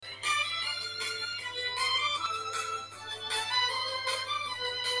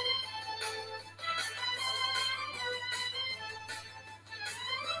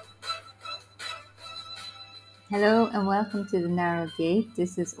Hello and welcome to the Narrow Gate.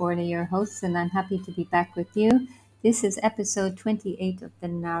 This is Orla, your host, and I'm happy to be back with you. This is episode 28 of the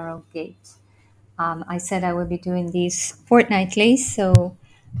Narrow Gate. I said I will be doing these fortnightly, so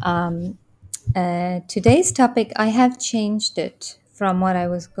um, today's topic, I have changed it from what I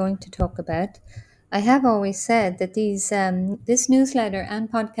was going to talk about. I have always said that this newsletter and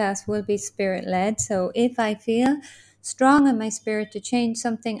podcast will be spirit led. So if I feel strong in my spirit to change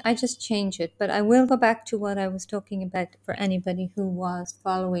something, I just change it. But I will go back to what I was talking about for anybody who was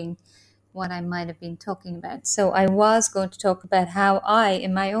following what I might have been talking about. So I was going to talk about how I,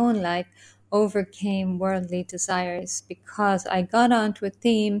 in my own life, overcame worldly desires because I got onto a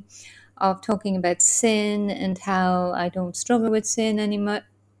theme of talking about sin and how I don't struggle with sin anymore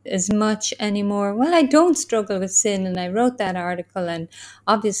as much anymore. Well, I don't struggle with sin, and I wrote that article, and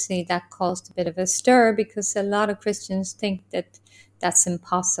obviously that caused a bit of a stir because a lot of Christians think that that's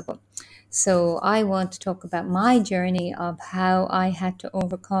impossible. So I want to talk about my journey of how I had to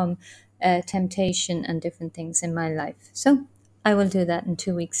overcome temptation and different things in my life. So I will do that in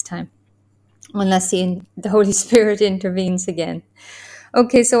 2 weeks' time, unless the Holy Spirit intervenes again.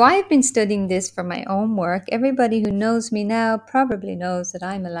 Okay, so I've been studying this for my own work. Everybody who knows me now probably knows that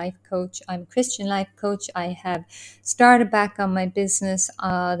I'm a life coach. I'm a Christian life coach. I have started back on my business.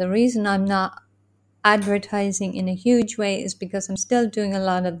 The reason I'm not advertising in a huge way is because I'm still doing a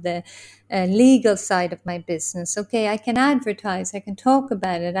lot of the legal side of my business. Okay, I can advertise, I can talk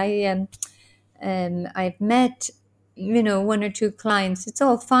about it. I've met one or two clients. It's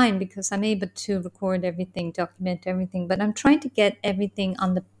all fine because I'm able to record everything, document everything, but I'm trying to get everything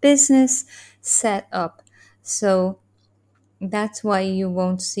on the business set up. So that's why you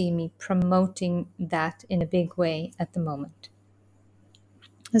won't see me promoting that in a big way at the moment.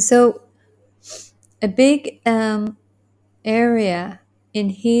 So a big area in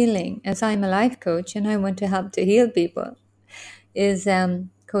healing, as I'm a life coach and I want to help to heal people, is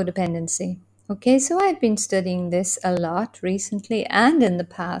codependency. Okay, so I've been studying this a lot recently and in the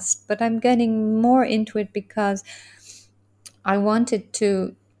past, but I'm getting more into it because I wanted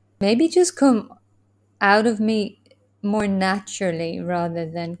to maybe just come out of me more naturally rather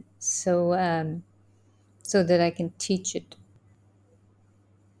than so that I can teach it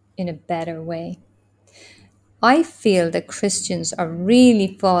in a better way. I feel that Christians are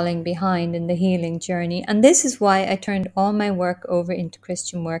really falling behind in the healing journey, and this is why I turned all my work over into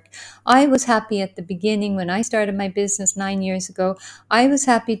Christian work. I was happy at the beginning when I started my business 9 years ago. I was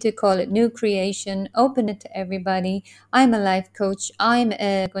happy to call it New Creation, open it to everybody. I'm a life coach. I'm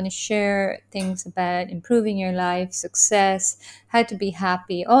going to share things about improving your life, success, how to be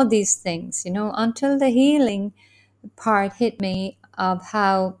happy, all these things, until the healing part hit me of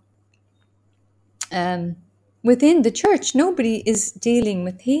how within the church, nobody is dealing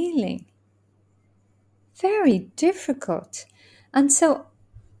with healing. Very difficult. And so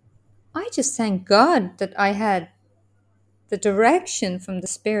I just thank God that I had the direction from the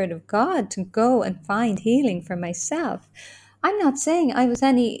Spirit of God to go and find healing for myself. I'm not saying I was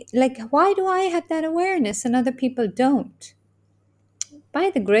why do I have that awareness and other people don't?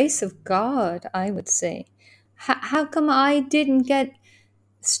 By the grace of God, I would say. How come I didn't get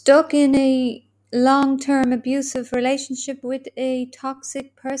stuck in a long-term abusive relationship with a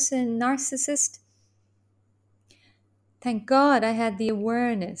toxic person, narcissist? Thank God I had the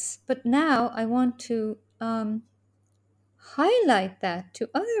awareness. But now I want to highlight that to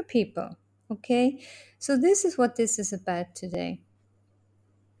other people. Okay? So this is what this is about today.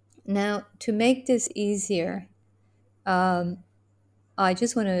 Now, to make this easier, I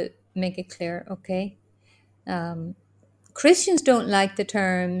just want to make it clear, okay? Christians don't like the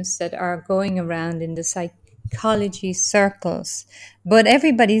terms that are going around in the psychology circles, but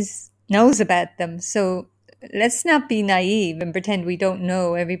everybody knows about them. So let's not be naive and pretend we don't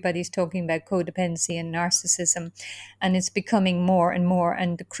know. Everybody's talking about codependency and narcissism, and it's becoming more and more.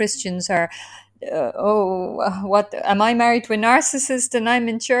 And the Christians are, what? Am I married to a narcissist and I'm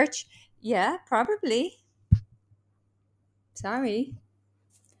in church? Yeah, probably. Sorry.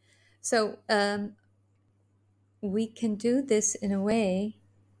 So we can do this in a way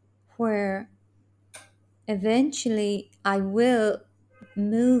where eventually I will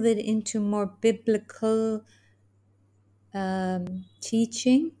move it into more biblical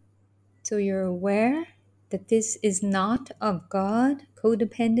teaching, so you're aware that this is not of God.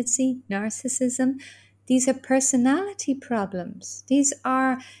 Codependency, narcissism, these are personality problems, these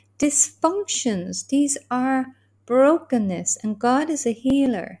are dysfunctions, these are brokenness, and God is a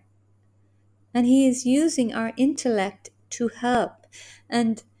healer, and He is using our intellect to help.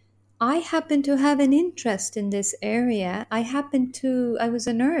 And I happen to have an interest in this area. I was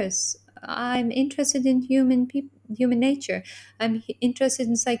a nurse I'm interested in human nature. I'm interested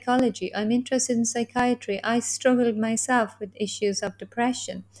in psychology. I'm interested in psychiatry. I struggled myself with issues of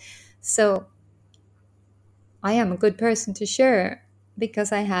depression. So I am a good person to share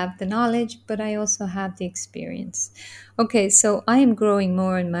because I have the knowledge, but I also have the experience. Okay, so I am growing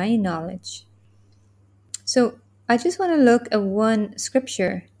more in my knowledge. So I just want to look at one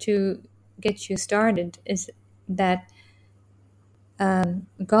scripture to get you started is that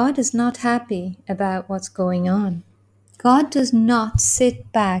God is not happy about what's going on. God does not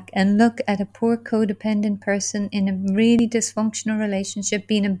sit back and look at a poor codependent person in a really dysfunctional relationship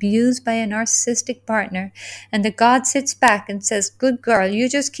being abused by a narcissistic partner, and that God sits back and says, "Good girl, you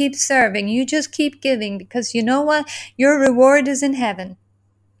just keep serving, you just keep giving, because you know what? Your reward is in heaven."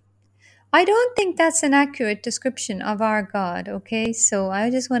 I don't think that's an accurate description of our God, okay? So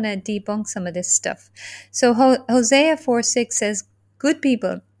I just want to debunk some of this stuff. So Hosea 4:6 says, "Good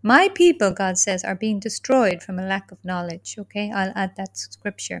people, my people," God says, "are being destroyed from a lack of knowledge," okay? I'll add that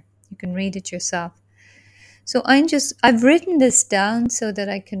scripture. You can read it yourself. So I've written this down so that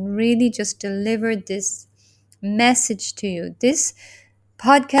I can really just deliver this message to you. This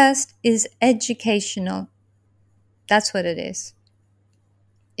podcast is educational. That's what it is.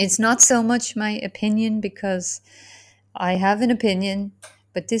 It's not so much my opinion because I have an opinion,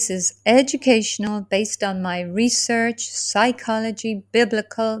 but this is educational based on my research, psychology,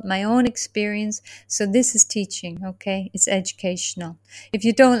 biblical, my own experience. So this is teaching, okay? It's educational. If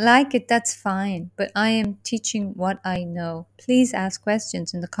you don't like it, that's fine, but I am teaching what I know. Please ask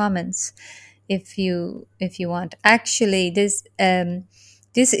questions in the comments if you want. Actually,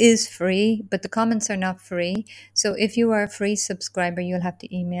 this is free, but the comments are not free. So if you are a free subscriber, you'll have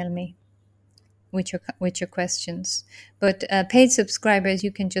to email me with your questions. But paid subscribers,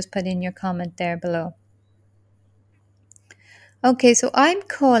 you can just put in your comment there below. Okay, so I'm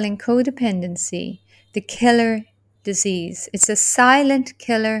calling codependency the killer disease. It's a silent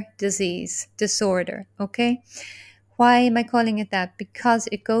killer disorder, okay? Why am I calling it that? Because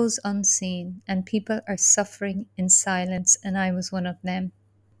it goes unseen and people are suffering in silence, and I was one of them.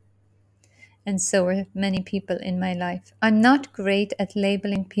 And so are many people in my life. I'm not great at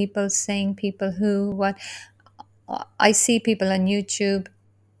labeling people, saying people who, what. I see people on YouTube.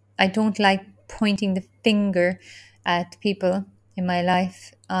 I don't like pointing the finger at people in my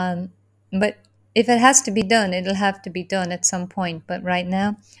life. But if it has to be done, it'll have to be done at some point. But right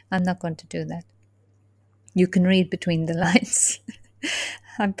now, I'm not going to do that. You can read between the lines.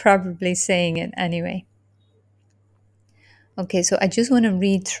 I'm probably saying it anyway. Okay, so I just want to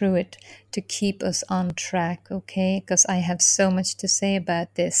read through it to keep us on track, okay? Because I have so much to say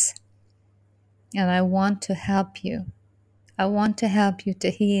about this. And I want to help you. I want to help you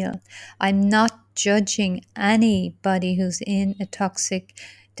to heal. I'm not judging anybody who's in a toxic,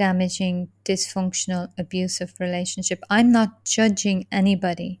 damaging, dysfunctional, abusive relationship. I'm not judging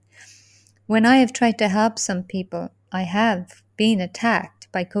anybody. When I have tried to help some people, I have been attacked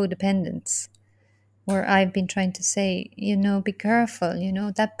by codependents, where I've been trying to say, be careful,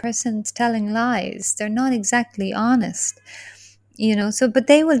 that person's telling lies. They're not exactly honest, but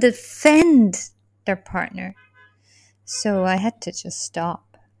they will defend their partner. So I had to just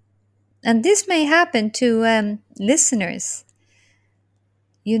stop. And this may happen to listeners.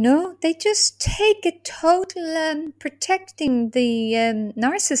 They just take a total protecting the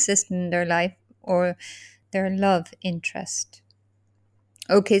narcissist in their life or their love interest.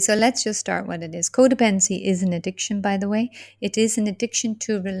 Okay, so let's just start what it is. Codependency is an addiction, by the way. It is an addiction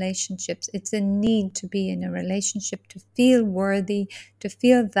to relationships. It's a need to be in a relationship, to feel worthy, to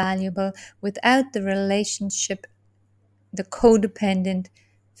feel valuable. Without the relationship, the codependent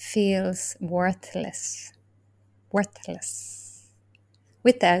feels worthless. Worthless.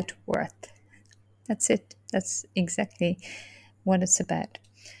 Without worth. That's it. That's exactly what it's about.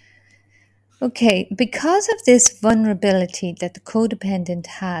 Okay, because of this vulnerability that the codependent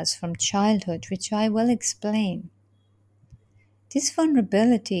has from childhood, which I will explain, this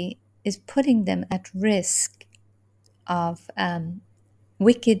vulnerability is putting them at risk of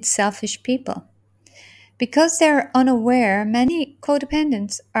wicked, selfish people. Because they're unaware, many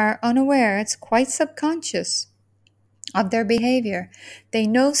codependents are unaware, it's quite subconscious of their behavior. They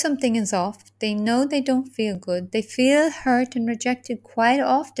know something is off. They know they don't feel good. They feel hurt and rejected quite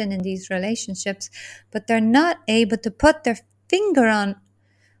often in these relationships, but they're not able to put their finger on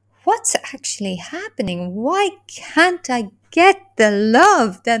what's actually happening. Why can't I get the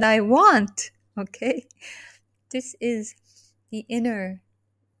love that I want? Okay. This is the inner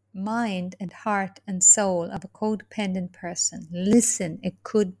mind and heart and soul of a codependent person. Listen, it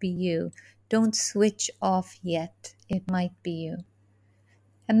could be you. Don't switch off yet. It might be you.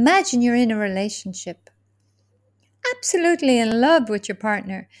 Imagine you're in a relationship, absolutely in love with your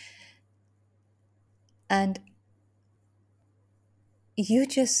partner, and you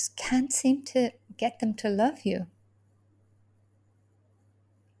just can't seem to get them to love you.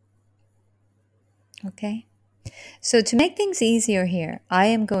 Okay? So, to make things easier here, I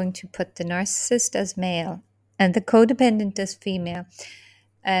am going to put the narcissist as male and the codependent as female.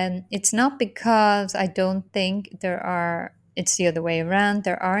 And it's not because I don't think it's the other way around.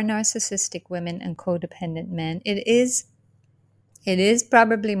 There are narcissistic women and codependent men. It is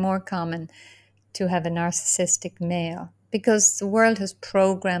probably more common to have a narcissistic male because the world has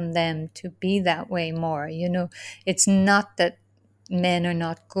programmed them to be that way more. It's not that men are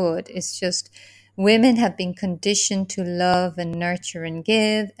not good. It's just women have been conditioned to love and nurture and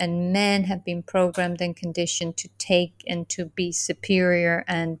give, and men have been programmed and conditioned to take and to be superior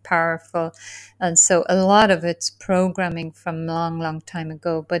and powerful. And so a lot of it's programming from long, long time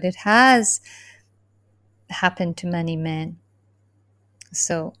ago, but it has happened to many men.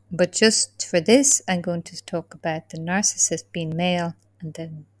 So, but just for this, I'm going to talk about the narcissist being male and the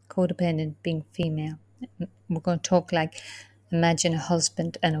codependent being female. We're going to talk like, imagine a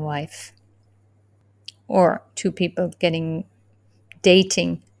husband and a wife, or two people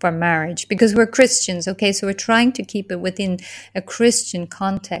dating for marriage, because we're Christians, okay? So we're trying to keep it within a Christian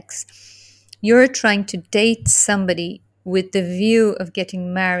context. You're trying to date somebody with the view of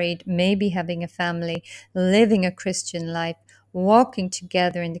getting married, maybe having a family, living a Christian life, walking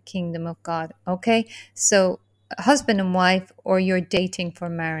together in the kingdom of God, okay? So husband and wife, or you're dating for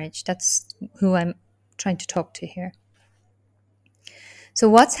marriage. That's who I'm trying to talk to here. So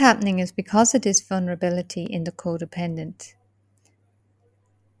what's happening is, because of this vulnerability in the codependents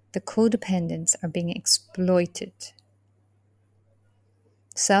are being exploited.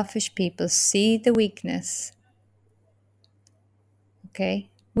 Selfish people see the weakness. Okay?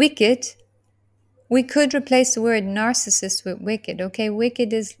 Wicked. We could replace the word narcissist with wicked. Okay?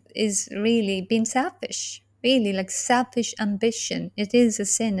 Wicked is really being selfish. Really, like selfish ambition. It is a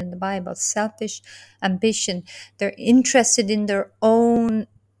sin in the Bible. Selfish ambition. They're interested in their own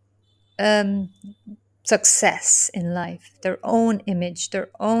success in life, their own image, their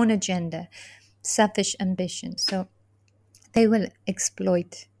own agenda. Selfish ambition. So they will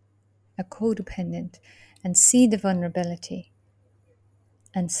exploit a codependent and see the vulnerability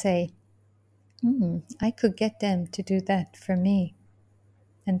and say, I could get them to do that for me.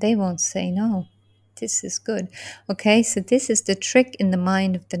 And they won't say no. This is good. Okay, so this is the trick in the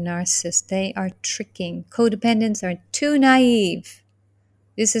mind of the narcissist. They are tricking. Codependents are too naive.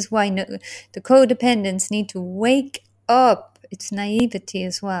 This is why the codependents need to wake up. It's naivety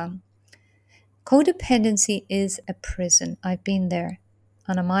as well. Codependency is a prison. I've been there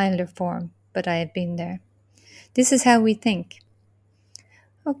on a milder form, but I have been there. This is how we think.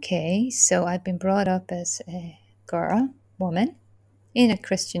 Okay, so I've been brought up as a woman, in a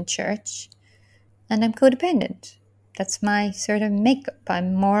Christian church, and I'm codependent. That's my sort of makeup.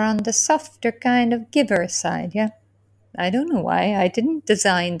 I'm more on the softer kind of giver side, yeah? I don't know why. I didn't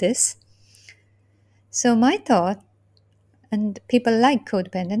design this. So my thought, and people like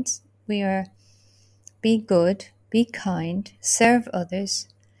codependents, we are be good, be kind, serve others,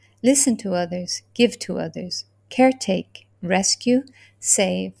 listen to others, give to others, caretake, rescue,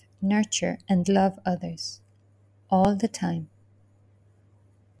 save, nurture, and love others all the time.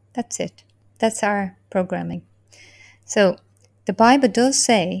 That's it. That's our programming. So the Bible does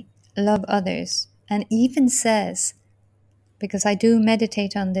say love others, and even says, because I do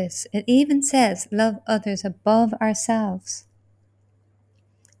meditate on this, it even says love others above ourselves.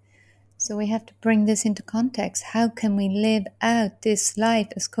 So we have to bring this into context. How can we live out this life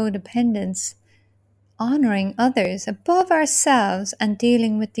as codependents, honoring others above ourselves and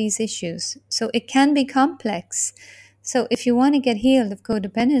dealing with these issues? So it can be complex. So if you want to get healed of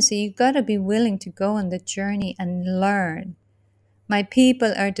codependency, you've got to be willing to go on the journey and learn. My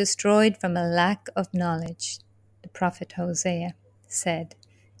people are destroyed from a lack of knowledge, the prophet Hosea said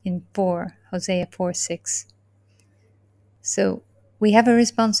in Hosea 4:6. So we have a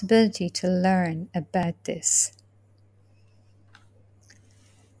responsibility to learn about this.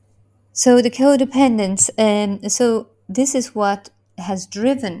 So the codependence, so this is what has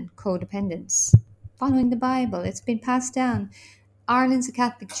driven codependence. Following the Bible, it's been passed down. Ireland's a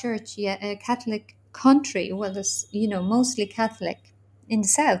Catholic church, a Catholic country. Well, it's mostly Catholic in the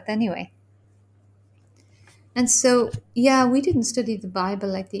south, anyway. And so, we didn't study the Bible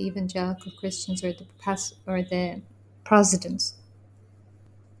like the evangelical Christians or the Protestants,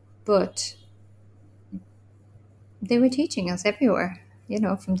 but they were teaching us everywhere,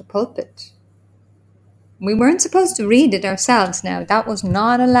 from the pulpit. We weren't supposed to read it ourselves now. That was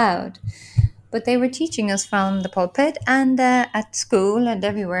not allowed. But they were teaching us from the pulpit and at school and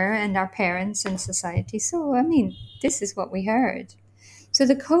everywhere, and our parents and society. So, I mean, this is what we heard. So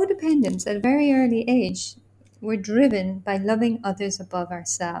the codependents at a very early age were driven by loving others above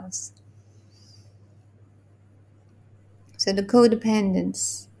ourselves. So the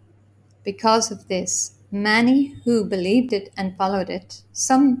codependents, because of this, many who believed it and followed it,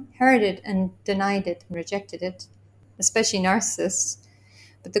 some heard it and denied it and rejected it, especially narcissists.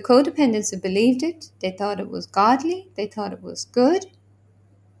 But the codependents who believed it, they thought it was godly, they thought it was good,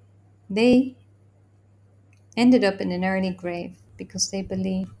 they ended up in an early grave because they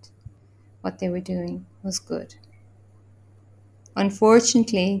believed what they were doing was good.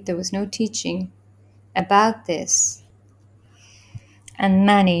 Unfortunately, there was no teaching about this, and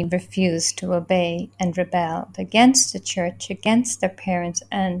many refused to obey and rebelled against the church, against their parents,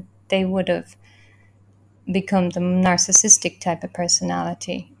 and they would have become the narcissistic type of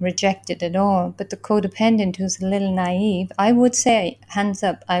personality, rejected it all. But the codependent who's a little naive, I would say, hands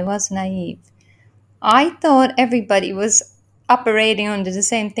up, I was naive. I thought everybody was operating under the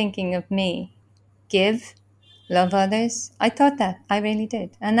same thinking of me. Give, love others. I thought that. I really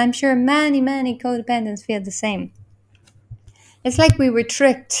did. And I'm sure many, many codependents feel the same. It's like we were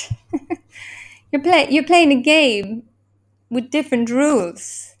tricked. You're playing a game with different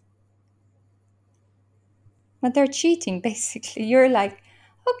rules. But they're cheating, basically. You're like,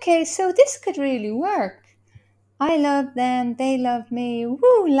 okay, so this could really work. I love them, they love me.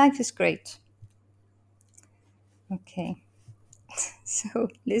 Woo, life is great. Okay. So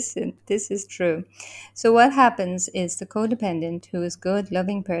listen, this is true. So what happens is the codependent, who is a good,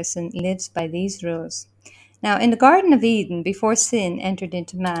 loving person, lives by these rules. Now, in the Garden of Eden, before sin entered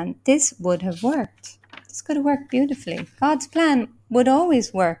into man, this would have worked. This could have worked beautifully. God's plan would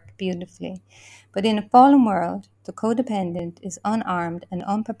always work beautifully. But in a fallen world, the codependent is unarmed and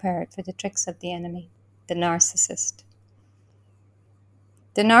unprepared for the tricks of the enemy, the narcissist.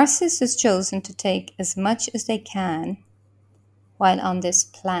 The narcissist has chosen to take as much as they can while on this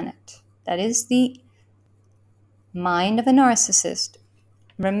planet. That is the mind of a narcissist.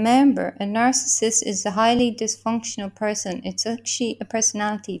 Remember, a narcissist is a highly dysfunctional person. It's actually a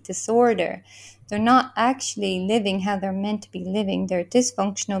personality disorder. They're not actually living how they're meant to be living. They're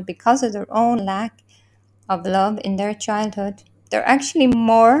dysfunctional because of their own lack of love in their childhood. They're actually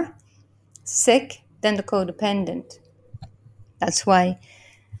more sick than the codependent. That's why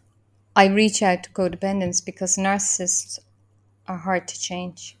I reach out to codependents, because narcissists are hard to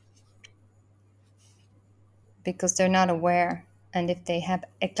change, because they're not aware. And if they have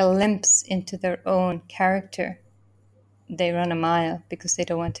a glimpse into their own character, they run a mile because they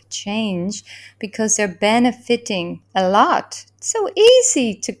don't want to change, because they're benefiting a lot. It's so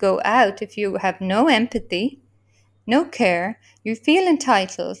easy to go out if you have no empathy, no care, you feel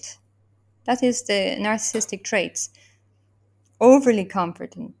entitled. That is the narcissistic traits. Overly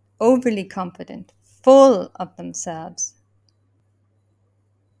confident, full of themselves,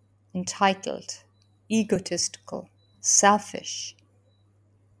 entitled, egotistical, selfish.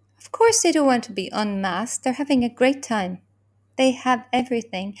 Of course, they don't want to be unmasked. They're having a great time. They have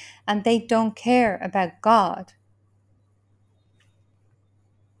everything, and they don't care about God.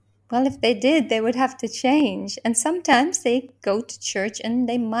 Well, if they did, they would have to change. And sometimes they go to church and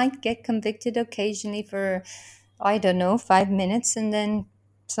they might get convicted occasionally for, I don't know, 5 minutes, and then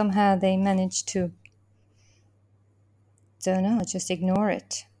somehow they manage to, just ignore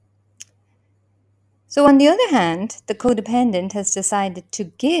it. So on the other hand, the codependent has decided to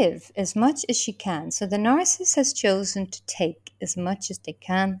give as much as she can. So the narcissist has chosen to take as much as they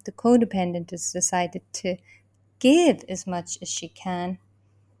can. The codependent has decided to give as much as she can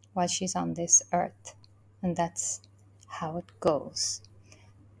while she's on this earth. And that's how it goes.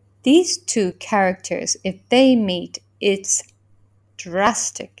 These two characters, if they meet, it's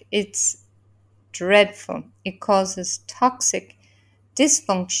drastic. It's dreadful. It causes toxic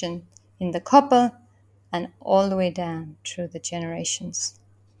dysfunction in the couple and all the way down through the generations.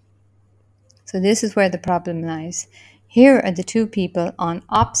 So this is where the problem lies. Here are the two people on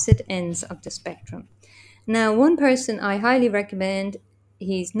opposite ends of the spectrum. Now, one person I highly recommend,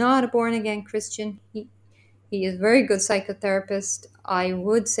 he's not a born-again Christian. He is a very good psychotherapist. I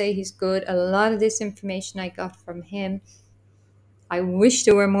would say he's good. A lot of this information I got from him. I wish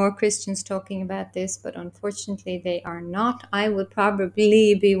there were more Christians talking about this, but unfortunately they are not. I will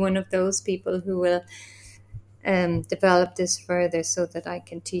probably be one of those people who will develop this further so that I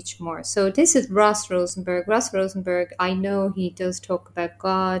can teach more. So this is Ross Rosenberg. Ross Rosenberg, I know he does talk about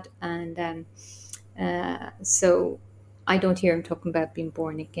God, and so I don't hear him talking about being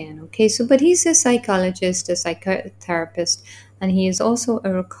born again. Okay, so but he's a psychologist, a psychotherapist, and he is also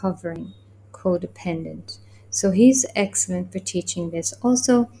a recovering codependent. So he's excellent for teaching this.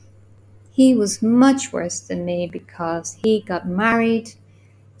 Also, he was much worse than me because he got married.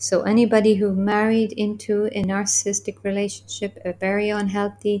 So anybody who married into a narcissistic relationship, a very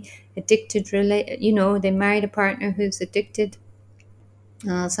unhealthy, addicted they married a partner who's addicted,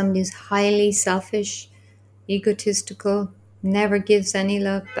 somebody who's highly selfish, egotistical, never gives any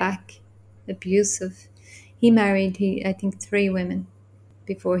love back, abusive. He married, I think, 3 women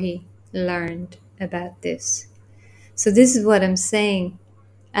before he learned about this. So this is what I'm saying.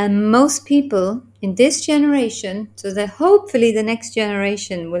 And most people in this generation, so that hopefully the next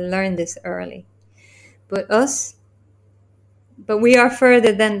generation will learn this early. But we are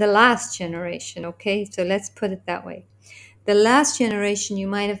further than the last generation, okay? So let's put it that way. The last generation, you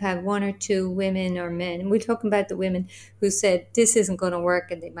might have had 1 or 2 women or men. We're talking about the women who said this isn't going to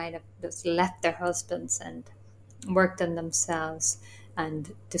work, and they might have just left their husbands and worked on themselves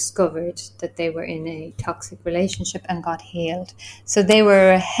and discovered that they were in a toxic relationship and got healed. So they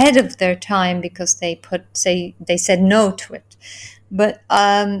were ahead of their time because they said no to it. But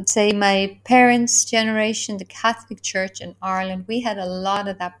say my parents' generation, the Catholic Church in Ireland, we had a lot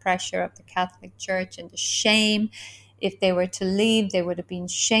of that pressure of the Catholic Church and the shame. If they were to leave, they would have been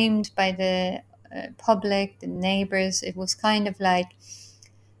shamed by the public, the neighbors. It was kind of like,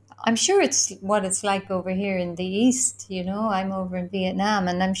 I'm sure it's what it's like over here in the East. I'm over in Vietnam,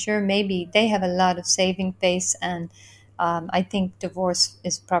 and I'm sure maybe they have a lot of saving face, and I think divorce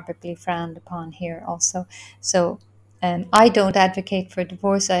is probably frowned upon here also. So I don't advocate for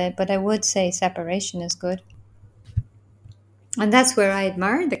divorce, but I would say separation is good. And that's where I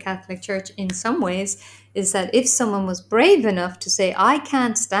admire the Catholic Church in some ways, is that if someone was brave enough to say, I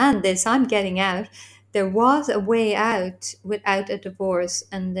can't stand this, I'm getting out, there was a way out without a divorce.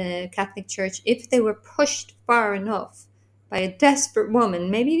 And the Catholic Church, if they were pushed far enough by a desperate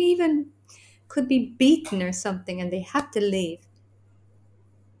woman, maybe even could be beaten or something, and they had to leave.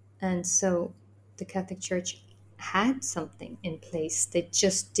 And so the Catholic Church had something in place, they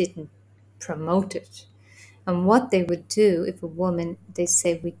just didn't promote it. And what they would do if a woman, they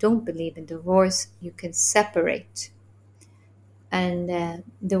say, we don't believe in divorce, you can separate. And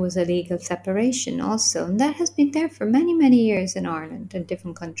there was a legal separation also. And that has been there for many, many years in Ireland and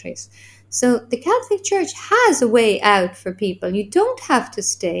different countries. So the Catholic Church has a way out for people. You don't have to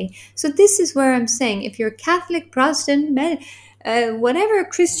stay. So this is where I'm saying, if you're a Catholic, Protestant, whatever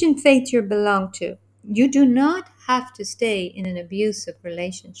Christian faith you belong to, you do not have to stay in an abusive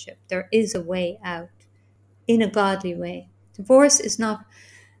relationship. There is a way out in a godly way. Divorce is not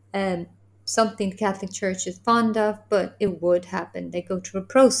something the Catholic Church is fond of, but it would happen. They go through a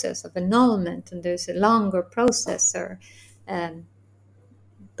process of annulment, and there's a longer process.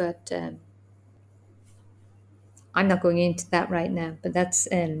 But I'm not going into that right now. But that's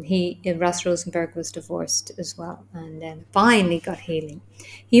Ross Rosenberg was divorced as well, and finally got healing.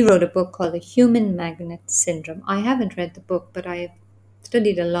 He wrote a book called The Human Magnet Syndrome. I haven't read the book, but I've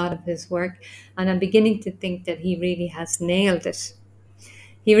studied a lot of his work, and I'm beginning to think that he really has nailed it.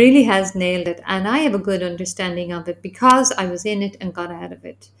 He really has nailed it, and I have a good understanding of it because I was in it and got out of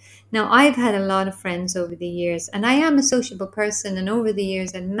it. Now, I've had a lot of friends over the years, and I am a sociable person, and over the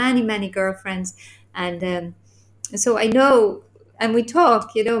years, I had many, many girlfriends, and so I know, and we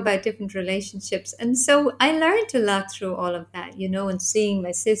talk, about different relationships, and so I learned a lot through all of that, and seeing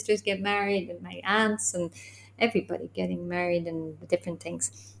my sisters get married, and my aunts, and everybody getting married, and different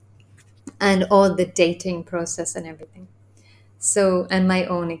things, and all the dating process and everything. So, and my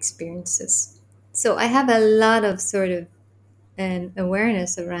own experiences. So I have a lot of sort of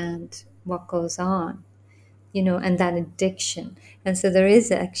awareness around what goes on, and that addiction. And so there is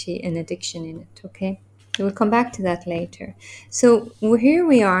actually an addiction in it, okay? So we'll come back to that later. So here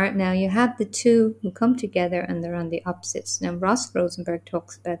we are now. You have the two who come together and they're on the opposites. Now, Ross Rosenberg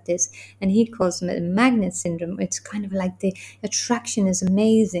talks about this, and he calls them a magnet syndrome. It's kind of like the attraction is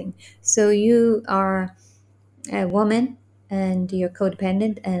amazing. So you are a woman and you're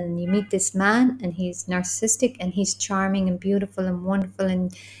codependent, and you meet this man and he's narcissistic and he's charming and beautiful and wonderful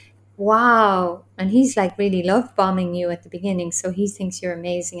and wow, and he's like really love bombing you at the beginning, so he thinks you're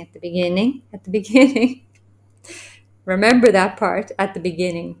amazing at the beginning. Remember that part, at the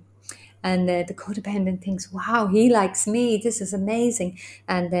beginning. And the codependent thinks, wow, he likes me, this is amazing.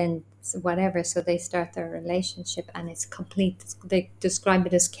 And then whatever, so they start their relationship and it's complete. They describe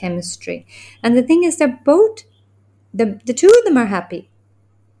it as chemistry. And the thing is, they're both the two of them are happy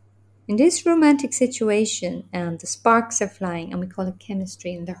in this romantic situation, and the sparks are flying, and we call it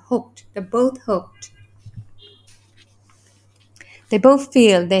chemistry, and they're hooked. They're both hooked. They both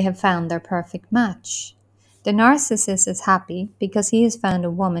feel they have found their perfect match. The narcissist is happy because he has found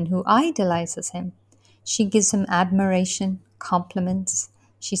a woman who idolizes him. She gives him admiration, compliments,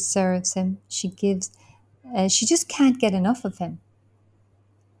 she serves him, she just can't get enough of him.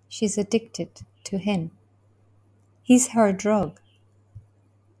 She's addicted to him. He's her drug.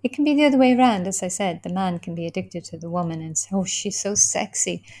 It can be the other way around, as I said. The man can be addicted to the woman and say, oh, she's so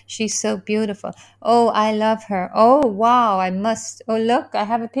sexy. She's so beautiful. Oh, I love her. Oh, wow, oh, look, I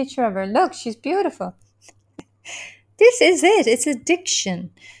have a picture of her. Look, she's beautiful. This is it. It's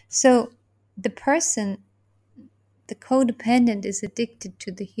addiction. So the person, the codependent is addicted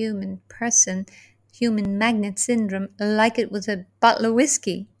to the human person, human magnet syndrome, like it was a bottle of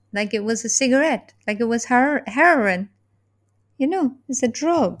whiskey, like it was a cigarette, like it was heroin. It's a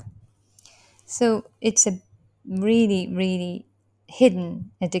drug. So it's a really, really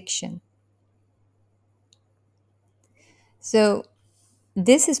hidden addiction. So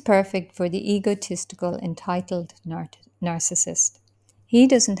this is perfect for the egotistical, entitled narcissist. He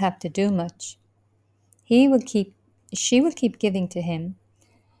doesn't have to do much. She will keep giving to him,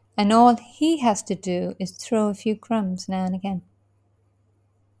 and all he has to do is throw a few crumbs now and again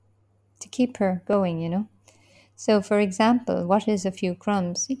to keep her going. So, for example, what is a few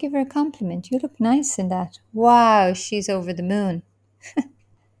crumbs? You give her a compliment. You look nice in that. Wow, she's over the moon.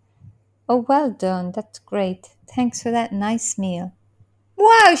 Oh, well done. That's great. Thanks for that nice meal.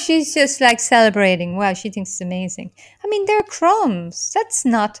 Wow, she's just like celebrating. Wow, she thinks it's amazing. I mean, they're crumbs. That's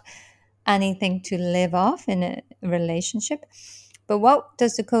not anything to live off in a relationship. But what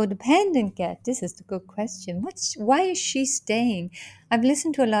does the codependent get? This is the good question. Why is she staying? I've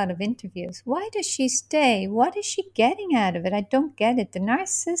listened to a lot of interviews. Why does she stay? What is she getting out of it? I don't get it. The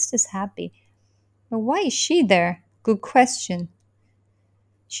narcissist is happy. But why is she there? Good question.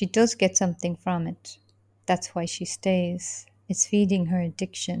 She does get something from it. That's why she stays. It's feeding her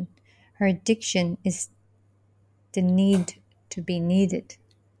addiction. Her addiction is the need to be needed.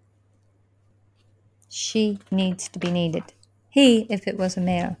 She needs to be needed. He, if it was a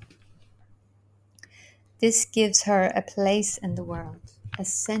male. This gives her a place in the world, a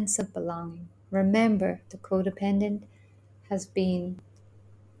sense of belonging. Remember, the codependent has been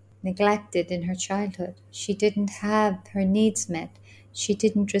neglected in her childhood. She didn't have her needs met. She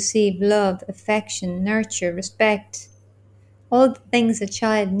didn't receive love, affection, nurture, respect, all the things a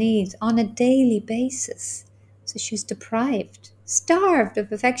child needs on a daily basis. So she was deprived, starved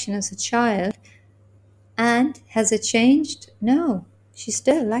of affection as a child. And has it changed? No, she's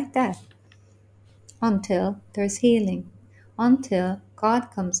still like that. Until there's healing, until God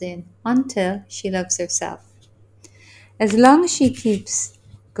comes in, until she loves herself. As long as she keeps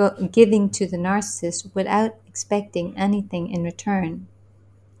giving to the narcissist without expecting anything in return,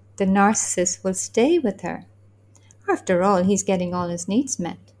 the narcissist will stay with her. After all, he's getting all his needs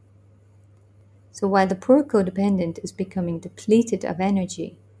met. So while the poor codependent is becoming depleted of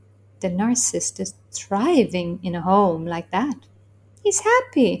energy, the narcissist is thriving in a home like that. He's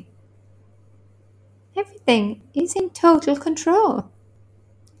happy. Everything is in total control.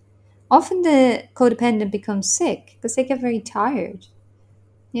 Often the codependent becomes sick because they get very tired.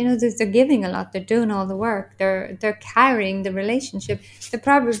 They're giving a lot. They're doing all the work. They're carrying the relationship. They're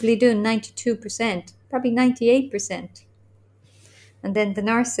probably doing 92%, probably 98%. And then the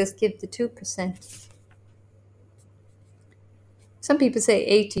narcissist gives the 2%. Some people say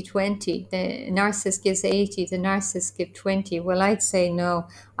 80-20. The narcissist gives 80, the narcissist gives 20. Well, I'd say no.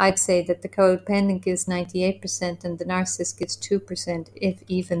 I'd say that the codependent gives 98% and the narcissist gives 2%, if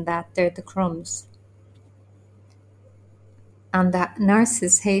even that. They're the crumbs. And that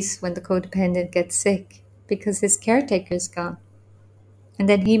narcissist hates when the codependent gets sick because his caretaker is gone. And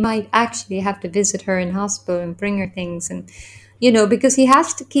then he might actually have to visit her in hospital and bring her things and because he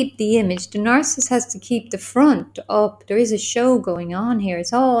has to keep the image. The narcissist has to keep the front up. There is a show going on here.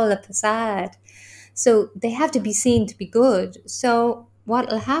 It's all a facade. So they have to be seen to be good. So what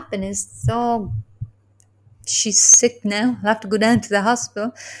will happen is, she's sick now. I'll have to go down to the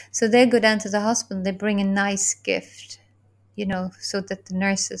hospital. So they go down to the hospital. They bring a nice gift, so that the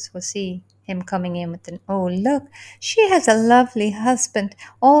nurses will see him coming in with oh, look, she has a lovely husband,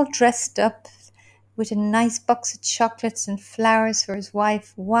 all dressed up with a nice box of chocolates and flowers for his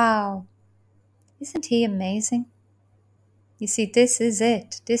wife. Wow. Isn't he amazing? You see, this is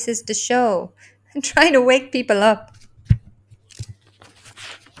it. This is the show. I'm trying to wake people up.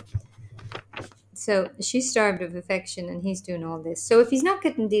 So she's starved of affection and he's doing all this. So if he's not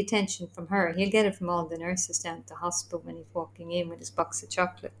getting the attention from her, he'll get it from all the nurses down at the hospital when he's walking in with his box of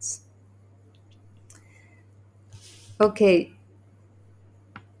chocolates. Okay.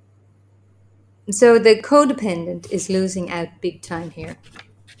 So the codependent is losing out big time here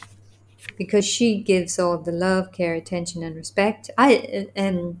because she gives all the love, care, attention, and respect. I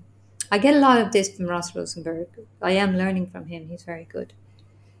get a lot of this from Ross Rosenberg. I am learning from him. He's very good,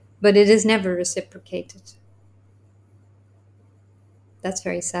 but it is never reciprocated. That's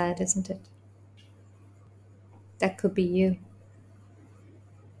very sad, isn't it? That could be you.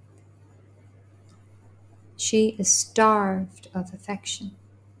 She is starved of affection.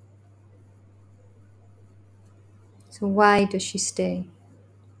 So why does she stay?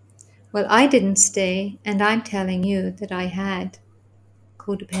 Well, I didn't stay, and I'm telling you that I had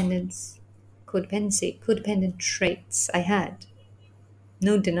codependent traits. I had.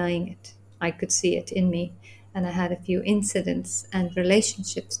 No denying it. I could see it in me. And I had a few incidents and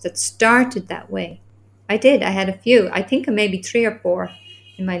relationships that started that way. I did. I had a few. I think maybe 3 or 4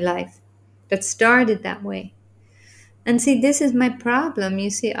 in my life that started that way. And see, this is my problem. You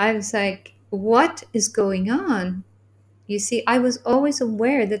see, I was like, what is going on? You see, I was always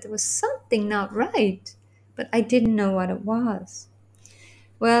aware that there was something not right, but I didn't know what it was.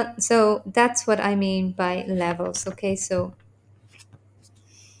 Well, so that's what I mean by levels. Okay, so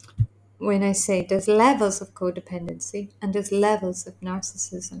when I say there's levels of codependency and there's levels of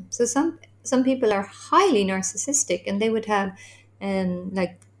narcissism. So some people are highly narcissistic and they would have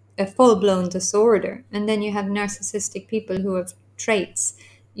like a full-blown disorder. And then you have narcissistic people who have traits.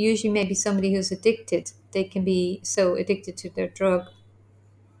 Usually maybe somebody who's addicted. They can be so addicted to their drug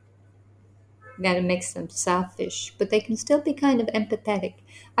that it makes them selfish, but they can still be kind of empathetic.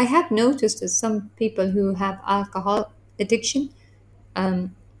 I have noticed that some people who have alcohol addiction,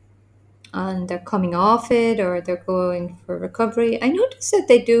 um, and they're coming off it or they're going for recovery, I notice that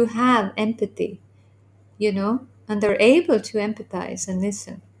they do have empathy, and they're able to empathize and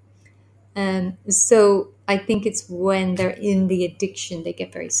listen. So I think it's when they're in the addiction, they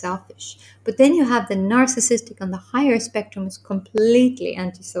get very selfish. But then you have the narcissistic on the higher spectrum is completely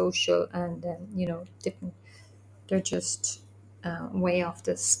antisocial and, different. They're just way off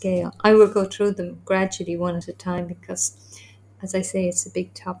the scale. I will go through them gradually one at a time because, as I say, it's a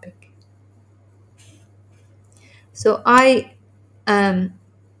big topic. So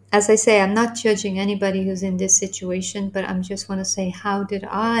as I say, I'm not judging anybody who's in this situation, but I just want to say, how did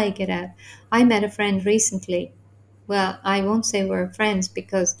I get out? I met a friend recently. Well, I won't say we're friends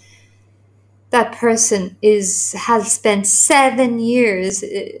because that person has spent 7 years,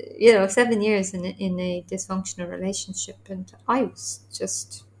 7 years in a dysfunctional relationship, and I was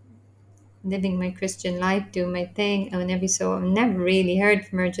just living my Christian life, doing my thing, and every so I've never really heard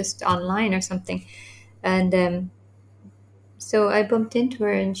from her, just online or something, and so I bumped into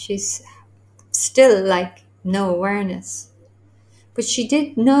her, and she's still like no awareness. But she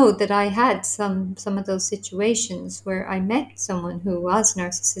did know that I had some of those situations where I met someone who was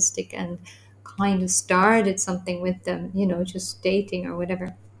narcissistic and kind of started something with them, just dating or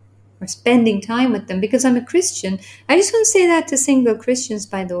whatever, or spending time with them. Because I'm a Christian, I just want to say that to single Christians,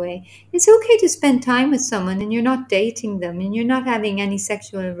 by the way. It's okay to spend time with someone and you're not dating them and you're not having any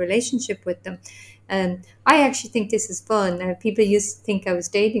sexual relationship with them. I actually think this is fun. People used to think I was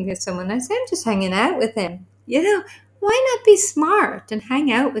dating with someone. I said, I'm just hanging out with him. Why not be smart and hang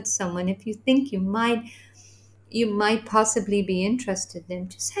out with someone if you think you might possibly be interested in?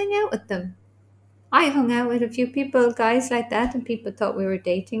 Just hang out with them. I hung out with a few people, guys like that, and people thought we were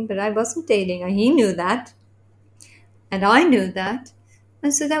dating, but I wasn't dating. He knew that, and I knew that.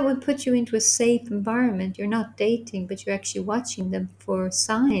 And so that would put you into a safe environment. You're not dating, but you're actually watching them for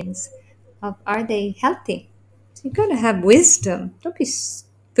signs of, are they healthy? So you've got to have wisdom. Don't be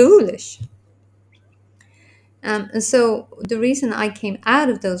foolish. And so the reason I came out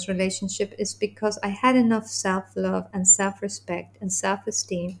of those relationships is because I had enough self-love and self-respect and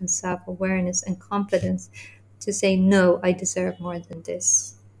self-esteem and self-awareness and confidence to say, no, I deserve more than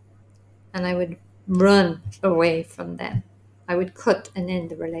this. And I would run away from them. I would cut and end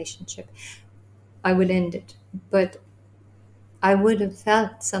the relationship. I would end it. But I would have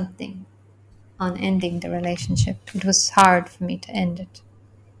felt something on ending the relationship. It was hard for me to end it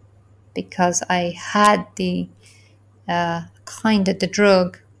because I had the kind of the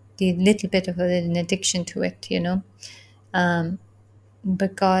drug, the little bit of an addiction to it,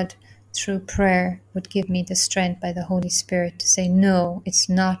 But God, through prayer, would give me the strength by the Holy Spirit to say, no, it's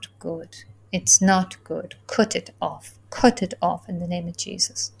not good. It's not good. Cut it off. Cut it off in the name of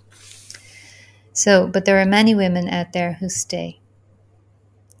Jesus. So, but there are many women out there who stay.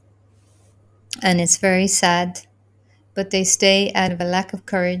 And it's very sad, but they stay out of a lack of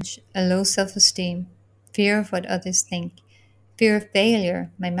courage, a low self-esteem, fear of what others think, fear of failure.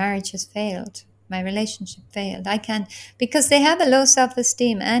 My marriage has failed. My relationship failed. I can't, because they have a low self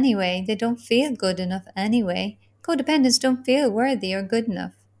esteem anyway. They don't feel good enough anyway. Codependents don't feel worthy or good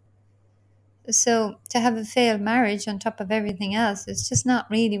enough. So to have a failed marriage on top of everything else, it's just not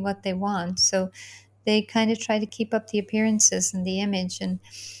really what they want. So they kind of try to keep up the appearances and the image, and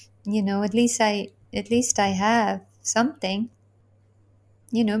at least I have something,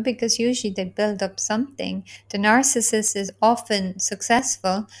 because usually they build up something. The narcissist is often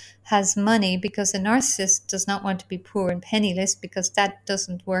successful, has money, because a narcissist does not want to be poor and penniless, because that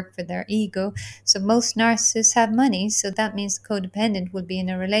doesn't work for their ego. So most narcissists have money. So that means codependent will be in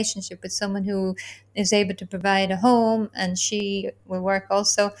a relationship with someone who is able to provide a home, and she will work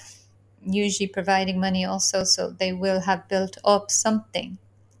also, usually providing money also. So they will have built up something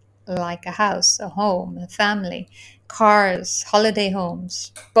like a house, a home, a family, cars, holiday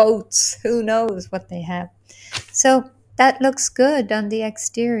homes, boats, who knows what they have. So that looks good on the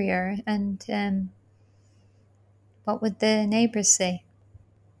exterior. And what would the neighbors say?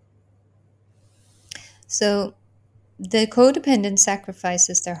 So the codependent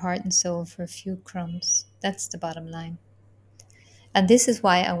sacrifices their heart and soul for a few crumbs. That's the bottom line. And this is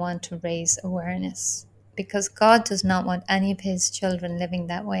why I want to raise awareness, because God does not want any of his children living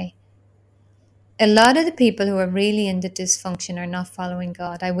that way. A lot of the people who are really in the dysfunction are not following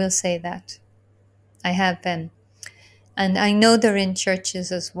God. I will say that. I have been. And I know they're in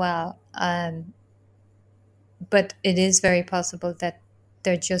churches as well. But it is very possible that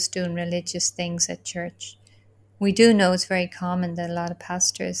they're just doing religious things at church. We do know it's very common that a lot of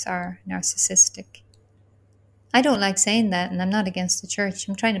pastors are narcissistic. I don't like saying that, and I'm not against the church.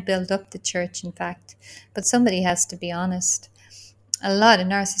 I'm trying to build up the church, in fact. But somebody has to be honest. A lot of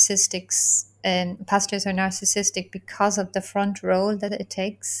narcissistics and pastors are narcissistic because of the front role that it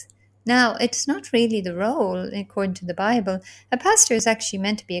takes. Now, it's not really the role according to the Bible. A pastor is actually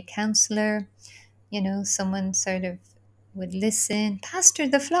meant to be a counselor, someone sort of would listen, pastor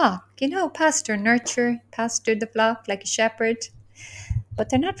the flock, pastor nurture, pastor the flock like a shepherd. But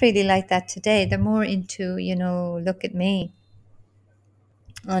they're not really like that today. They're more into, look at me.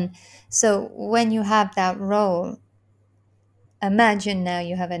 And so when you have that role, imagine now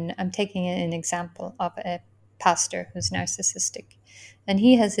you have I'm taking an example of a pastor who's narcissistic, and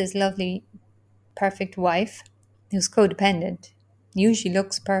he has his lovely, perfect wife who's codependent. Usually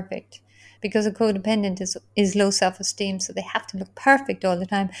looks perfect, because a codependent is low self-esteem, so they have to look perfect all the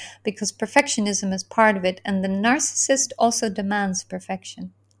time, because perfectionism is part of it, and the narcissist also demands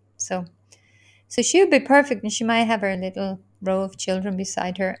perfection. So she would be perfect, and she might have her little row of children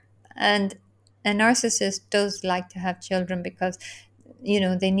beside her. And a narcissist does like to have children because,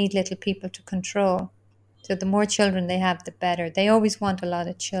 they need little people to control. So the more children they have, the better. They always want a lot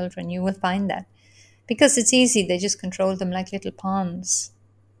of children. You will find that. Because it's easy. They just control them like little pawns.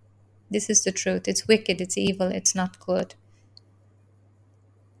 This is the truth. It's wicked. It's evil. It's not good.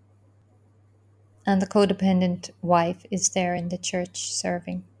 And the codependent wife is there in the church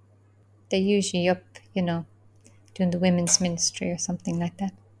serving. They're usually up, doing the women's ministry or something like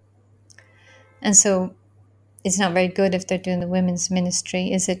that. And so it's not very good if they're doing the women's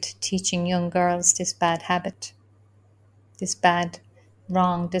ministry, is it? Teaching young girls this bad habit, this bad,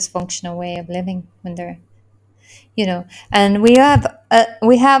 wrong, dysfunctional way of living when they're, And we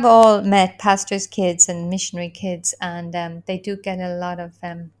have all met pastors' kids and missionary kids, and they do get a lot of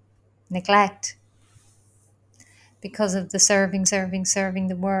neglect because of the serving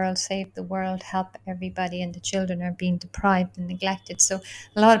the world, save the world, help everybody, and the children are being deprived and neglected. So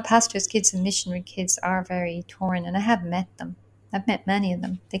a lot of pastors' kids and missionary kids are very torn, and I have met them. I've met many of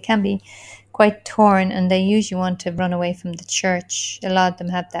them. They can be quite torn, and they usually want to run away from the church. A lot of them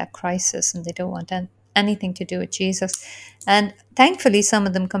have that crisis, and they don't want anything to do with Jesus. And thankfully, some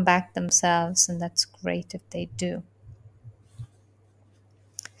of them come back themselves, and that's great if they do.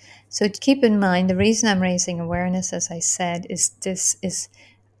 So to keep in mind, the reason I'm raising awareness, as I said, is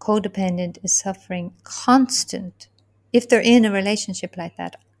codependent is suffering constant. If they're in a relationship like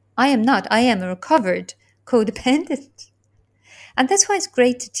that, I am not. I am a recovered codependent. And that's why it's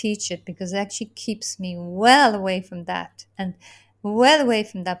great to teach it, because it actually keeps me well away from that and well away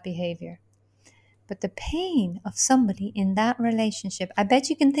from that behavior. But the pain of somebody in that relationship, I bet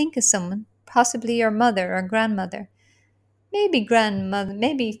you can think of someone, possibly your mother or grandmother, maybe grandmother,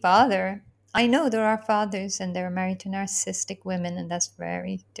 maybe father. I know there are fathers and they're married to narcissistic women, and that's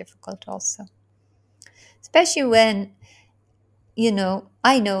very difficult also. Especially when,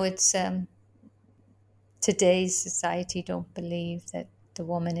 I know it's today's society don't believe that the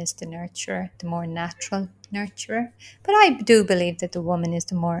woman is the nurturer, the more natural nurturer. But I do believe that the woman is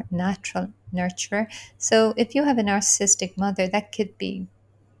the more natural nurturer. So if you have a narcissistic mother, that could be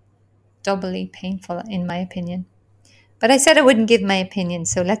doubly painful, in my opinion. But I said I wouldn't give my opinion,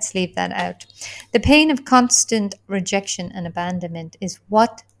 so let's leave that out. The pain of constant rejection and abandonment is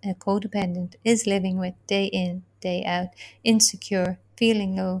what a codependent is living with day in, day out, insecure,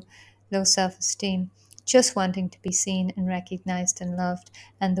 feeling low self-esteem, just wanting to be seen and recognized and loved.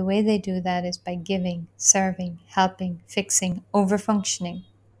 And the way they do that is by giving, serving, helping, fixing, overfunctioning.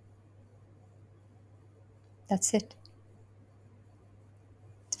 That's it.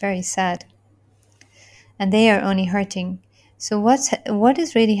 It's very sad. And they are only hurting. So what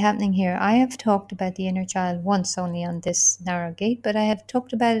is really happening here? I have talked about the inner child once only on this narrow gate, but I have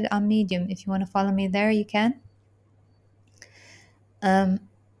talked about it on Medium. If you want to follow me there, you can. The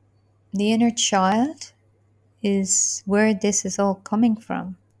inner child is where this is all coming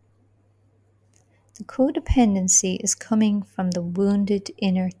from. The codependency is coming from the wounded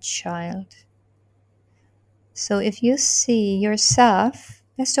inner child. So if you see yourself,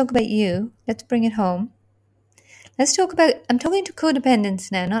 let's talk about you, let's bring it home. Let's talk about, I'm talking to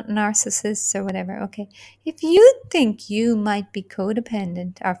codependents now, not narcissists or whatever. Okay. If you think you might be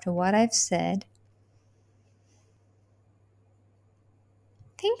codependent after what I've said,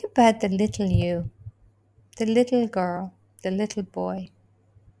 think about the little you, the little girl, the little boy.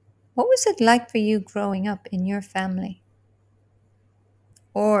 What was it like for you growing up in your family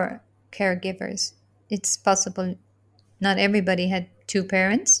or caregivers? It's possible not everybody had two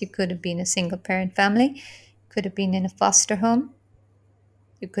parents. You could have been a single parent family, could have been in a foster home,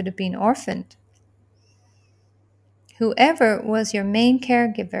 you could have been orphaned. Whoever was your main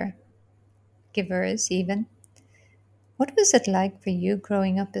caregiver, givers even, what was it like for you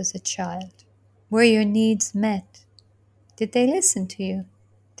growing up as a child? Were your needs met? Did they listen to you?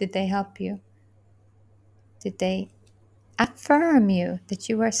 Did they help you? Did they affirm you that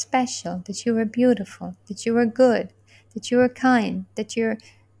you were special, that you were beautiful, that you were good, that you were kind, that you're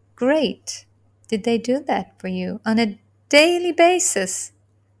great? Did they do that for you on a daily basis?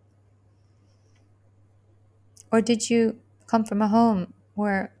 Or did you come from a home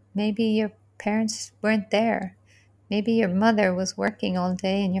where maybe your parents weren't there? Maybe your mother was working all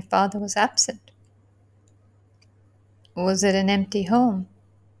day and your father was absent. Was it an empty home?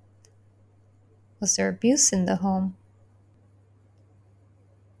 Was there abuse in the home?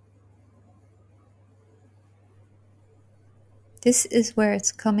 This is where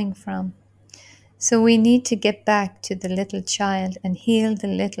it's coming from. So we need to get back to the little child and heal the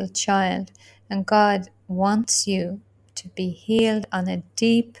little child. And God wants you to be healed on a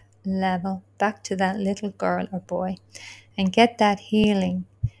deep level, back to that little girl or boy, and get that healing.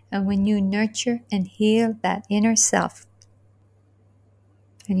 And when you nurture and heal that inner self,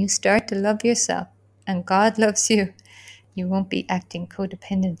 and you start to love yourself, and God loves you, you won't be acting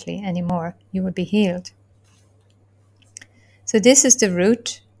codependently anymore. You will be healed. So this is the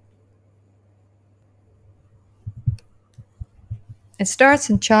root. It starts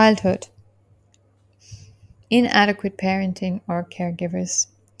in childhood. Inadequate parenting or caregivers.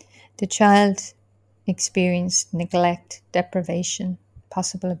 The child experienced neglect, deprivation,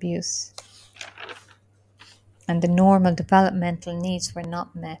 possible abuse, and the normal developmental needs were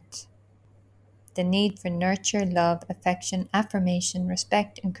not met. The need for nurture, love, affection, affirmation,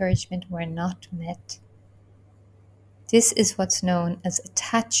 respect, encouragement were not met. This is what's known as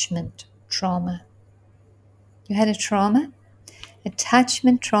attachment trauma. You had a trauma?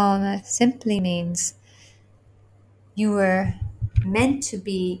 Attachment trauma simply means you were meant to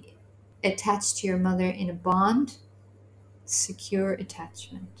be attached to your mother in a bond, secure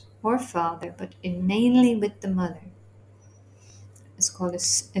attachment, or father, but mainly with the mother. It's called a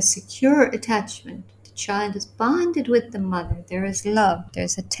secure attachment. The child is bonded with the mother. There is love,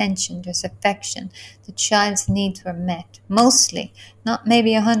 there's attention, there's affection. The child's needs were met, mostly, not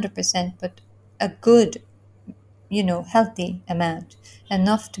maybe 100%, but a good, healthy amount,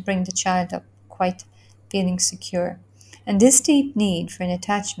 enough to bring the child up quite feeling secure. And this deep need for an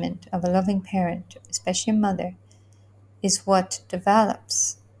attachment of a loving parent, especially a mother, is what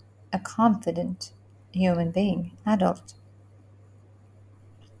develops a confident human being, adult.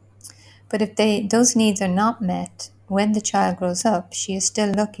 But if those needs are not met, when the child grows up, she is still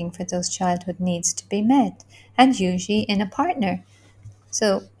looking for those childhood needs to be met, and usually in a partner.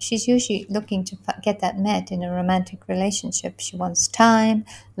 So she's usually looking to get that met in a romantic relationship. She wants time,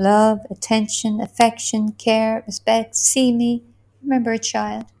 love, attention, affection, care, respect. See me. Remember a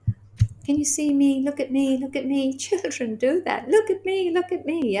child. Can you see me? Look at me. Look at me. Children do that. Look at me. Look at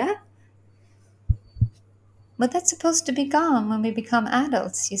me. Yeah? But that's supposed to be gone when we become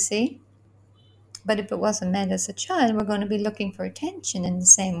adults, you see. But if it wasn't met as a child, we're going to be looking for attention in the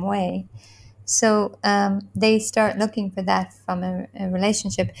same way. So they start looking for that from a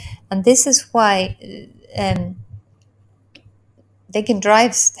relationship. And this is why they can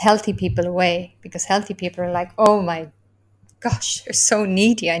drive healthy people away, because healthy people are like, oh my gosh, they're so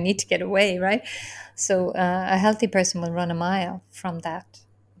needy. I need to get away, right? So a healthy person will run a mile from that,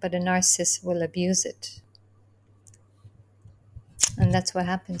 but a narcissist will abuse it. And that's what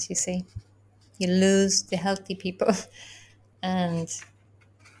happens, you see. You lose the healthy people, and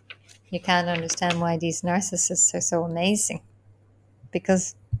you can't understand why these narcissists are so amazing,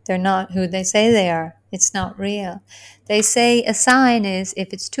 because they're not who they say they are. It's not real. They say a sign is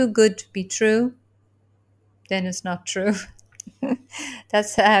if it's too good to be true, then it's not true.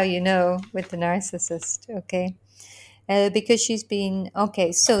 That's how you know with the narcissist, okay? Because she's been,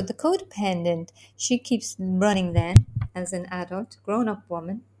 okay, so the codependent, she keeps running then as an adult, grown up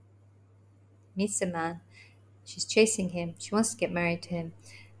woman, meets a man. She's chasing him. She wants to get married to him.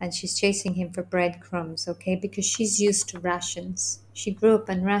 And she's chasing him for breadcrumbs, okay? Because she's used to rations. She grew up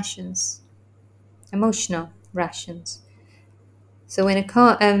on rations, emotional rations. So when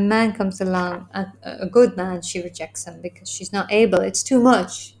a man comes along, a good man, she rejects him because she's not able. It's too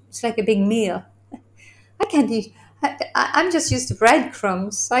much. It's like a big meal. I can't eat. I'm just used to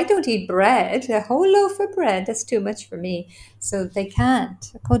breadcrumbs. I don't eat bread. A whole loaf of bread, that's too much for me. So they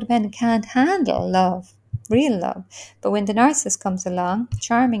can't. A codependent can't handle love, real love. But when the narcissist comes along,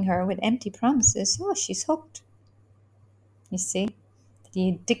 charming her with empty promises, oh, she's hooked. You see? The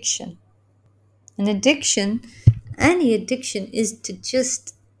addiction. An addiction, any addiction, is to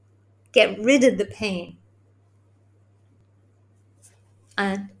just get rid of the pain.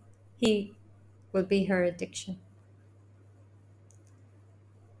 And he will be her addiction.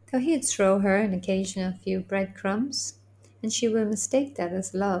 So he'd throw her an occasional few breadcrumbs, and she will mistake that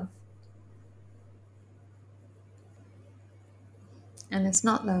as love. And it's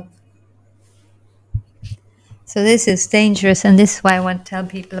not love. So this is dangerous, and this is why I want to tell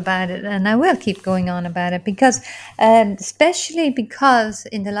people about it. And I will keep going on about it because, especially because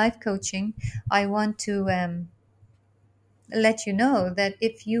in the life coaching, I want to let you know that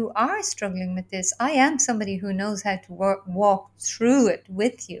if you are struggling with this, I am somebody who knows how to walk through it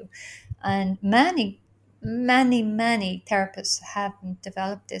with you. And many therapists haven't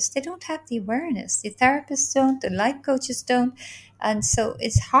developed this. They don't have the awareness. The therapists don't, the life coaches don't. And so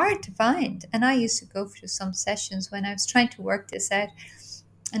it's hard to find. And I used to go through some sessions when I was trying to work this out.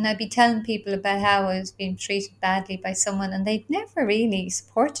 And I'd be telling people about how I was being treated badly by someone, and they'd never really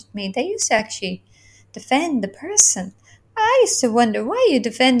supported me. They used to actually defend the person. I used to wonder, why are you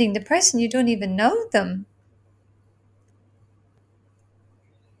defending the person? You don't even know them.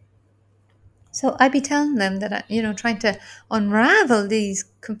 So I'd be telling them that, trying to unravel these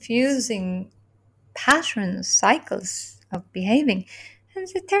confusing patterns, cycles of behaving. And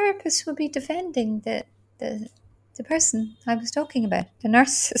the therapist would be defending the, the person I was talking about, the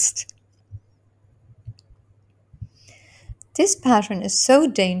narcissist. This pattern is so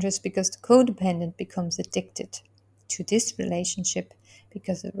dangerous because the codependent becomes addicted to this relationship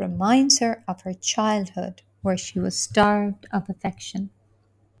because it reminds her of her childhood where she was starved of affection.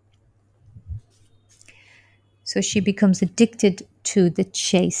 So she becomes addicted to the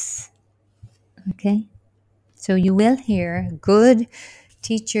chase. Okay? So you will hear good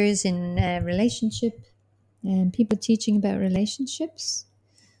teachers in relationship and people teaching about relationships,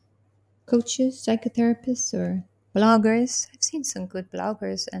 coaches, psychotherapists, or bloggers. I've seen some good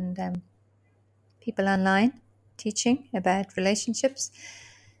bloggers and people online teaching about relationships.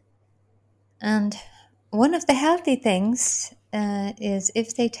 And one of the healthy things is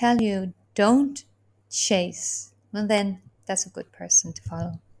if they tell you don't chase, well, then that's a good person to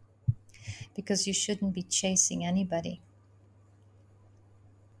follow, because you shouldn't be chasing anybody.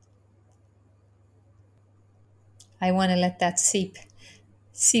 I want to let that seep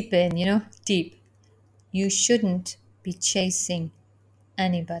in, deep. You shouldn't be chasing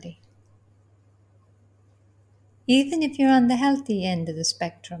anybody. Even if you're on the healthy end of the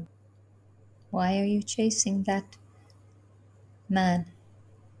spectrum, why are you chasing that man?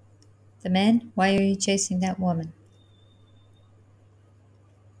 The man, why are you chasing that woman?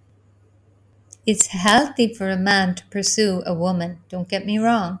 It's healthy for a man to pursue a woman. Don't get me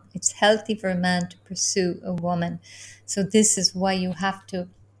wrong. It's healthy for a man to pursue a woman. So this is why you have to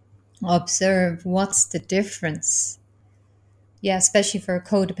observe what's the difference. Yeah, especially for a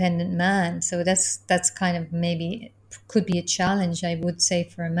codependent man. So that's kind of maybe could be a challenge, I would say,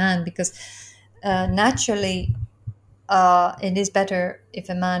 for a man, because naturally it is better if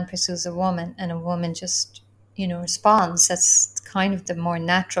a man pursues a woman and a woman just responds. That's kind of the more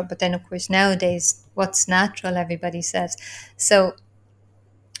natural. But then of course nowadays, what's natural, everybody says. So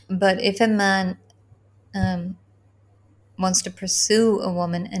But if a man wants to pursue a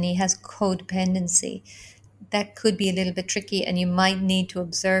woman and he has codependency, that could be a little bit tricky, and you might need to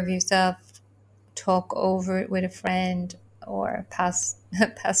observe yourself, talk over it with a friend or a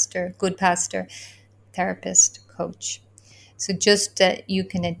good pastor, therapist, coach. So just that you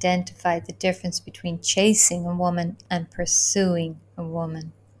can identify the difference between chasing a woman and pursuing a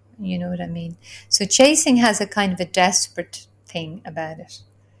woman. You know what I mean? So chasing has a kind of a desperate thing about it.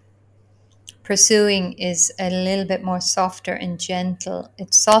 Pursuing is a little bit more softer and gentle.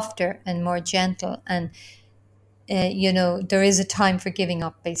 It's softer and more gentle, and there is a time for giving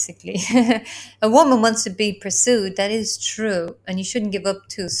up, basically. A woman wants to be pursued, that is true, and you shouldn't give up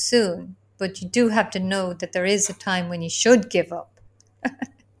too soon. But you do have to know that there is a time when you should give up.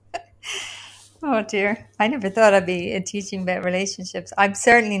 Oh dear, I never thought I'd be teaching about relationships. I'm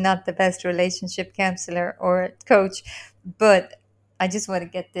certainly not the best relationship counselor or coach, but I just want to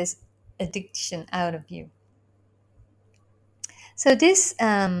get this addiction out of you. So there's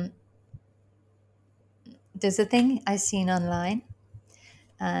a thing I've seen online,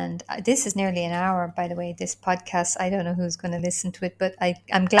 and this is nearly an hour, by the way, this podcast. I don't know who's going to listen to it, but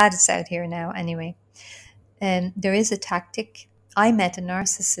I'm glad it's out here now anyway. There is a tactic. I met a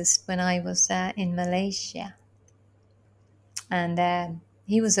narcissist when I was in Malaysia, and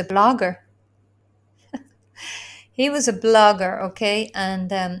he was a blogger. He was a blogger, okay?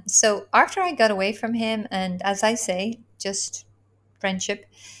 And so after I got away from him, and as I say, just friendship,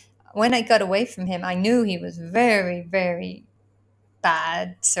 when I got away from him, I knew he was very, very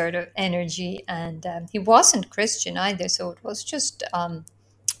bad sort of energy, and he wasn't Christian either, so it was just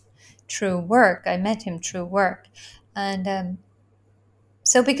through work. I met him through work, and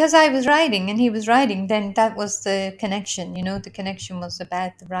so because I was writing and he was writing, then that was the connection. The connection was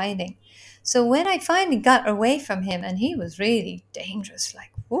about the writing. So when I finally got away from him, and he was really dangerous,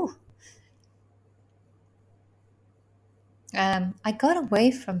 like whoo, I got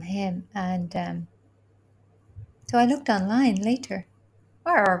away from him, and so I looked online later,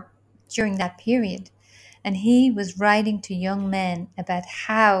 or during that period, and he was writing to young men about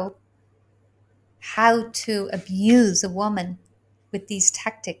how to abuse a woman with these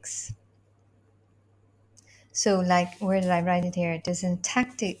tactics. So, like, where did I write it here? There's a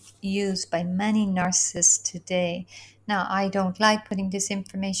tactic used by many narcissists today. Now, I don't like putting this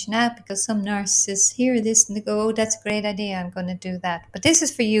information out because some narcissists hear this and they go, oh, that's a great idea, I'm going to do that. But this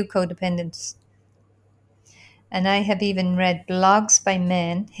is for you, codependents. And I have even read blogs by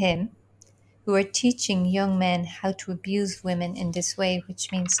him, who are teaching young men how to abuse women in this way,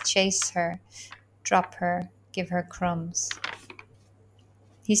 which means chase her, drop her, give her crumbs.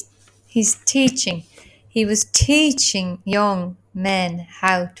 He was teaching young men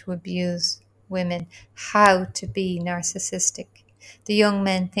how to abuse women, how to be narcissistic. The young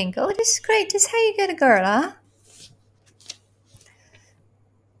men think, oh, this is great, this is how you get a girl, huh?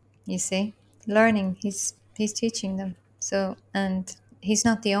 You see, learning, he's teaching them. So, and he's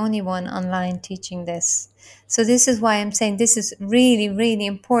not the only one online teaching this. So this is why I'm saying this is really, really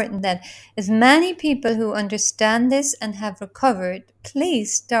important, that as many people who understand this and have recovered,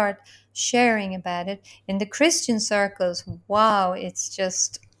 please start sharing about it. In the Christian circles, wow, it's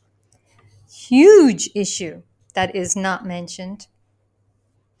just huge issue that is not mentioned.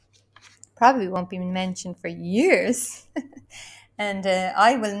 Probably won't be mentioned for years. And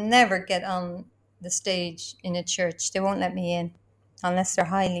I will never get on the stage in a church. They won't let me in unless they're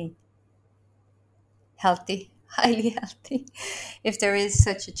highly healthy, if there is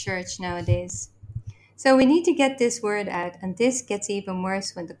such a church nowadays. So we need to get this word out, and this gets even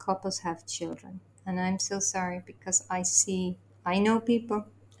worse when the couples have children. And I'm so sorry, because I know people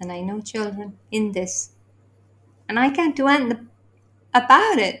and I know children in this, and I can't do anything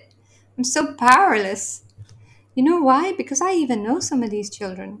about it. I'm so powerless. You know why? Because I even know some of these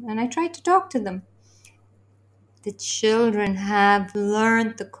children, and I try to talk to them. The children have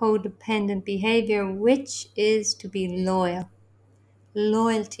learned the codependent behavior, which is to be loyal.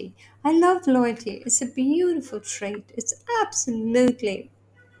 Loyalty. I love loyalty. It's a beautiful trait. It's absolutely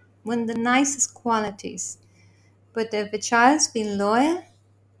one of the nicest qualities. But if a child's been loyal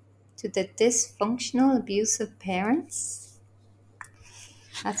to the dysfunctional, abusive parents,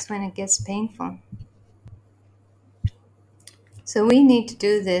 that's when it gets painful. So we need to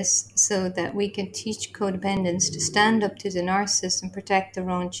do this so that we can teach codependents to stand up to the narcissist and protect their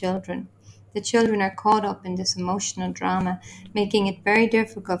own children. The children are caught up in this emotional drama, making it very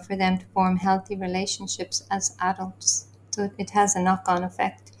difficult for them to form healthy relationships as adults. So it has a knock-on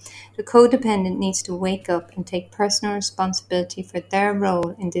effect. The codependent needs to wake up and take personal responsibility for their role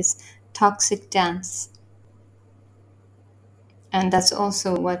in this toxic dance. And that's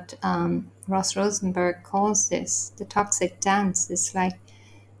also what Ross Rosenberg calls this, the toxic dance. It's like,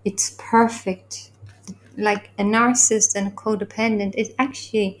 it's perfect. Like a narcissist and a codependent, it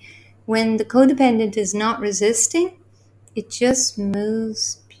actually, when the codependent is not resisting, it just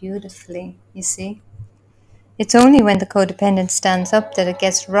moves beautifully, you see. It's only when the codependent stands up that it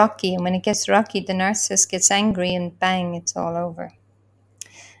gets rocky, and when it gets rocky, the narcissist gets angry and bang, it's all over.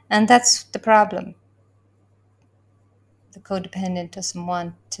 And that's the problem. The codependent doesn't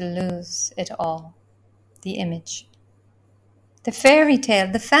want to lose it all. The image, the fairy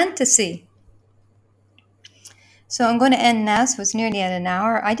tale, the fantasy. So I'm going to end now. So it's nearly at an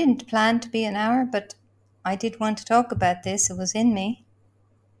hour. I didn't plan to be an hour, but I did want to talk about this. It was in me.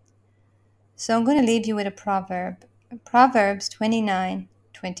 So I'm going to leave you with a proverb. Proverbs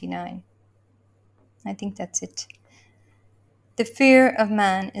 29:29. I think that's it. The fear of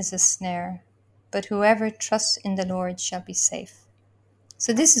man is a snare, but whoever trusts in the Lord shall be safe.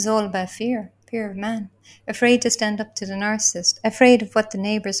 So this is all about fear, fear of man. Afraid to stand up to the narcissist, afraid of what the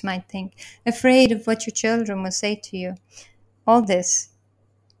neighbors might think, afraid of what your children will say to you. All this,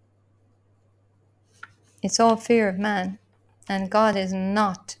 it's all fear of man, and God is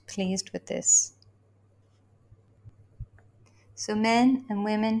not pleased with this. So men and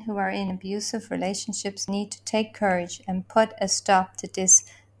women who are in abusive relationships need to take courage and put a stop to this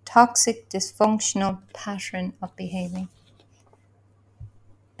toxic, dysfunctional pattern of behaving.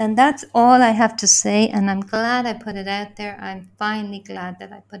 And that's all I have to say, and I'm glad I put it out there. I'm finally glad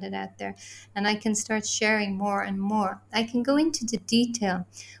that I put it out there, and I can start sharing more and more. I can go into the detail.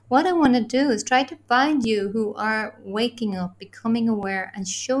 What I want to do is try to find you who are waking up, becoming aware, and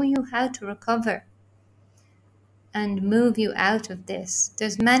show you how to recover and move you out of this.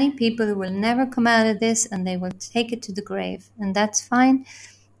 There's many people who will never come out of this, and they will take it to the grave, and that's fine.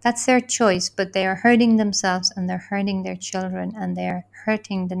 That's their choice, but they are hurting themselves, and they're hurting their children, and they're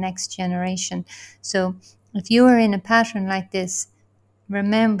hurting the next generation. So if you are in a pattern like this,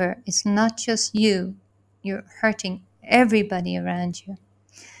 remember, it's not just you. You're hurting everybody around you.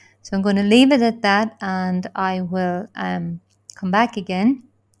 So I'm going to leave it at that, and I will come back again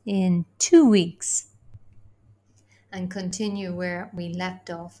in 2 weeks and continue where we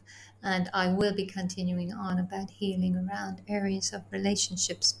left off. And I will be continuing on about healing around areas of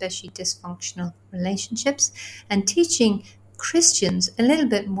relationships, especially dysfunctional relationships, and teaching Christians a little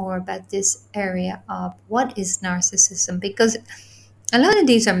bit more about this area of what is narcissism, because a lot of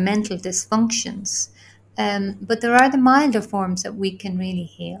these are mental dysfunctions, but there are the milder forms that we can really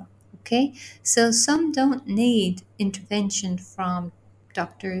heal. Okay, so some don't need intervention from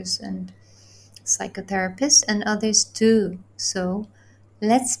doctors and psychotherapists, and others do. So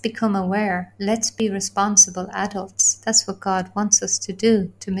let's become aware. Let's be responsible adults. That's what God wants us to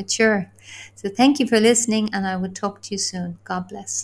do, to mature. So thank you for listening, and I will talk to you soon. God bless.